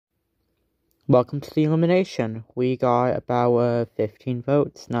Welcome to the elimination. We got about 15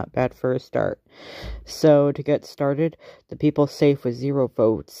 votes. Not bad for a start. So, to get started, the people safe with 0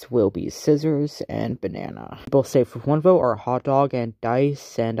 votes will be Scissors and Banana. People safe with 1 vote are Hot Dog and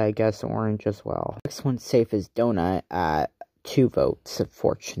Dice, and I guess Orange as well. Next one safe is Donut at 2 votes,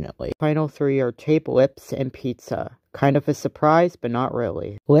 unfortunately. Final 3 are Tape, Lips, and Pizza. Kind of a surprise, but not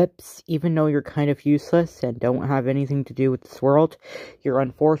really. Lips, even though you're kind of useless and don't have anything to do with this world, you're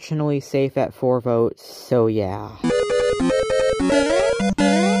unfortunately safe at 4 votes, so yeah.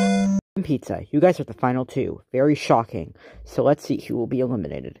 And Pizza, you guys are the final 2. Very shocking. So let's see who will be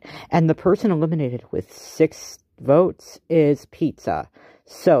eliminated. And the person eliminated with 6 votes is Pizza.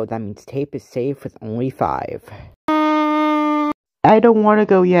 So that means Tape is safe with only 5. I don't want to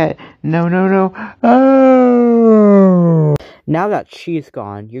go yet. No. Oh! Now that she's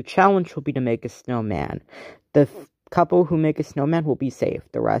gone, your challenge will be to make a snowman. The couple who make a snowman will be safe.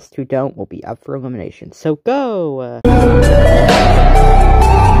 The rest who don't will be up for elimination. So go!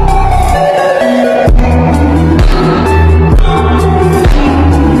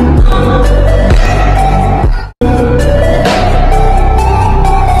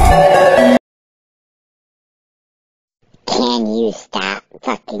 Can you stop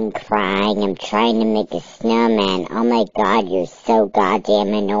fucking crying? I'm trying to make a snowman. Oh my god, you're so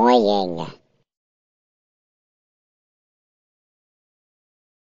goddamn annoying.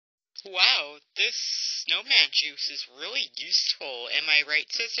 Wow, this snowman juice is really useful. Am I right,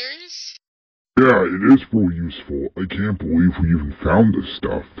 Scissors? Yeah, it is really useful. I can't believe we even found this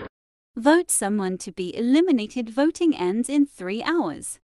stuff. Vote someone to be eliminated. Voting ends in 3 hours.